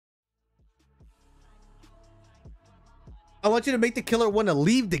I want you to make the killer want to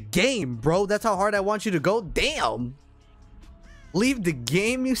leave the game, bro. That's how hard I want you to go. Damn. Leave the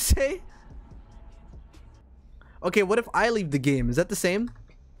game, you say? Okay, what if I leave the game? Is that the same?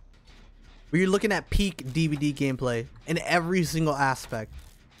 Where you're looking at peak DVD gameplay in every single aspect.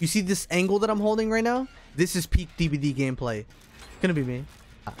 You see this angle that I'm holding right now? This is peak DVD gameplay. Gonna be me.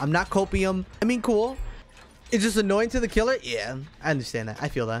 I'm not copium. I mean, cool. It's just annoying to the killer. Yeah, I understand that. I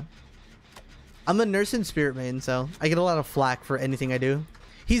feel that. I'm a nurse in spirit main, so I get a lot of flack for anything I do.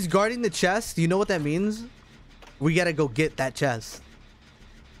 He's guarding the chest. Do you know what that means? We gotta go get that chest.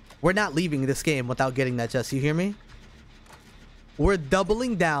 We're not leaving this game without getting that chest. You hear me? We're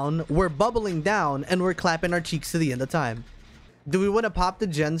doubling down. We're bubbling down, and we're clapping our cheeks to the end of time. Do we want to pop the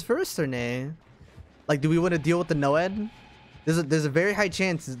gens first or nay? Like, do we want to deal with the Noed? There's a very high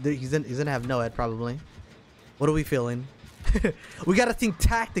chance that he's gonna have Noed probably. What are we feeling? We gotta think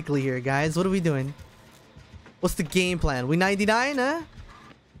tactically here, guys. What are we doing? What's the game plan? We 99, huh?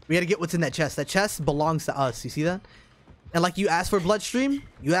 We gotta get what's in that chest. That chest belongs to us. You see that? And like you asked for Bloodstream,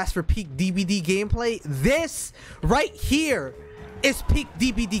 you asked for peak DVD gameplay. This right here is peak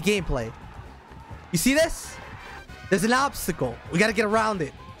DVD gameplay. You see this? There's an obstacle. We gotta get around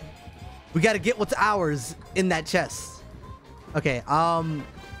it. We gotta get what's ours in that chest. Okay,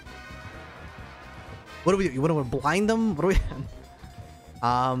 what do we do? You want to blind them? What do we...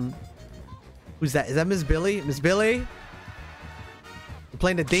 Who's that? Is that Miss Billy? Miss Billy? We're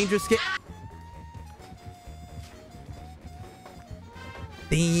playing a dangerous game.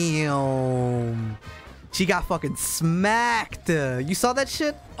 Damn. She got fucking smacked. You saw that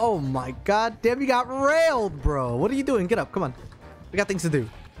shit? Oh my god. Damn, you got railed, bro. What are you doing? Get up. Come on. We got things to do.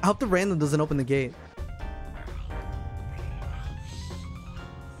 I hope the random doesn't open the gate.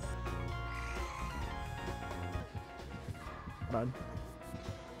 Hold on.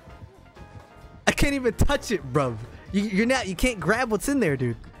 I can't even touch it, bro. You can't grab what's in there,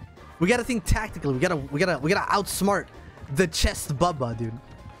 dude. We gotta think tactically. We gotta outsmart the chest Bubba, dude.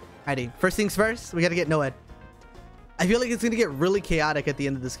 Alrighty, first things first, we gotta get Noed. I feel like it's gonna get really chaotic at the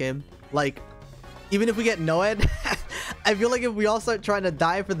end of this game. Like, even if we get Noed, I feel like if we all start trying to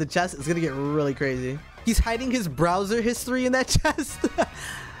die for the chest, it's gonna get really crazy. He's hiding his browser history in that chest.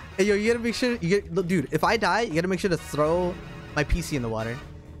 Hey, yo, you gotta make sure dude, if I die, you gotta make sure to throw my PC in the water.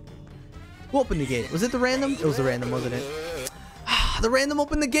 Who opened the gate? Was it the random? It was the random, wasn't it? The random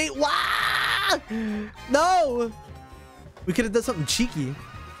opened the gate. Wow! No! We could have done something cheeky.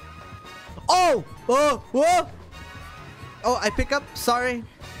 Oh! Oh! Whoa! Oh, I pick up. Sorry.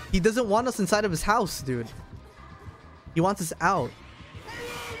 He doesn't want us inside of his house, dude. He wants us out.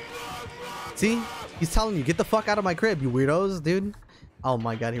 See? He's telling you, get the fuck out of my crib, you weirdos, dude. Oh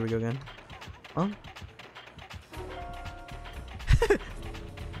my god, here we go again. Huh?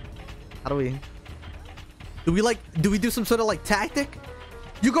 How do we... Do we do some sort of like tactic?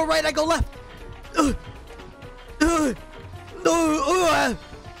 You go right, I go left.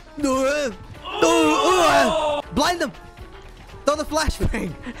 Blind them. Throw the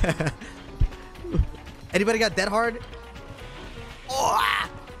flashbang. Anybody got dead hard?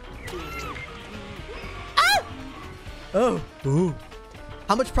 Oh. Ooh.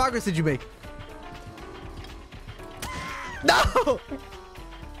 How much progress did you make? No.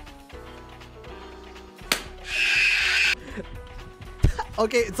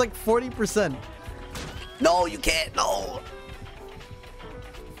 Okay, it's like 40%. No, you can't. No.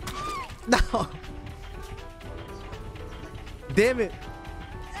 No. Damn it.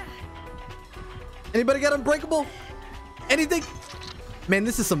 Anybody got Unbreakable? Anything? Man,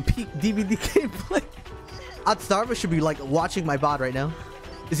 this is some peak DVD gameplay. Outstarva should be like watching my VOD right now.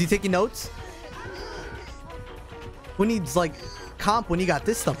 Is he taking notes? Who needs like comp when you got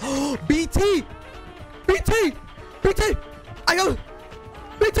this stuff? BT! BT! BT! I go!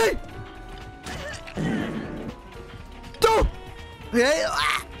 BT! Go! Okay.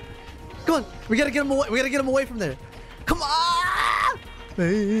 Ah! Come on. We gotta get him away. We gotta get him away from there. Come on!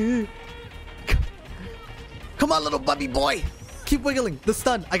 Hey. Come on, little bubby boy. Keep wiggling. The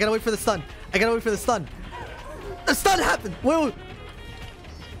stun. I gotta wait for the stun. I gotta wait for the stun. The stun happened. Wait.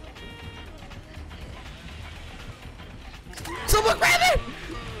 Someone grab it!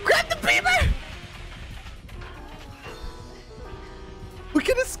 Grab the beamer! We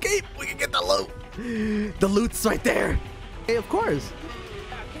can escape. We can get the loot. The loot's right there. Hey, of course.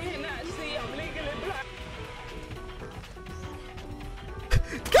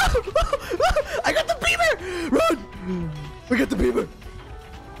 Go! I got the beamer! Run! We got the beamer.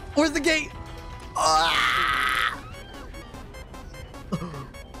 Where's the gate?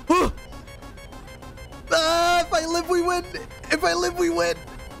 If I live, we win. If I live, we win.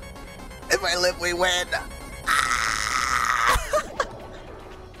 If I live, we win.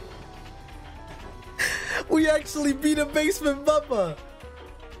 We actually beat a basement Bubba.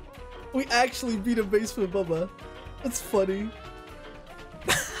 We actually beat a basement Bubba. That's funny.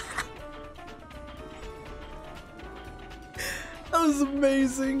 That was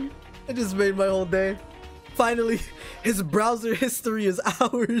amazing. It just made my whole day. Finally, his browser history is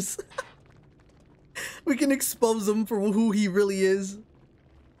ours. We can expose him for who he really is.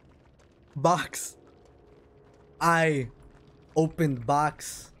 Box. I opened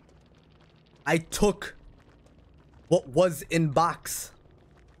box. I took what was in box.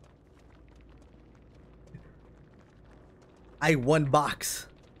 I won box.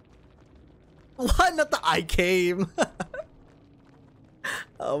 What? Not the I came.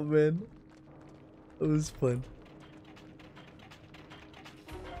 Oh man. It was fun.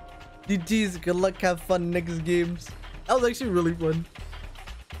 GG's, good luck, have fun next games. That was actually really fun.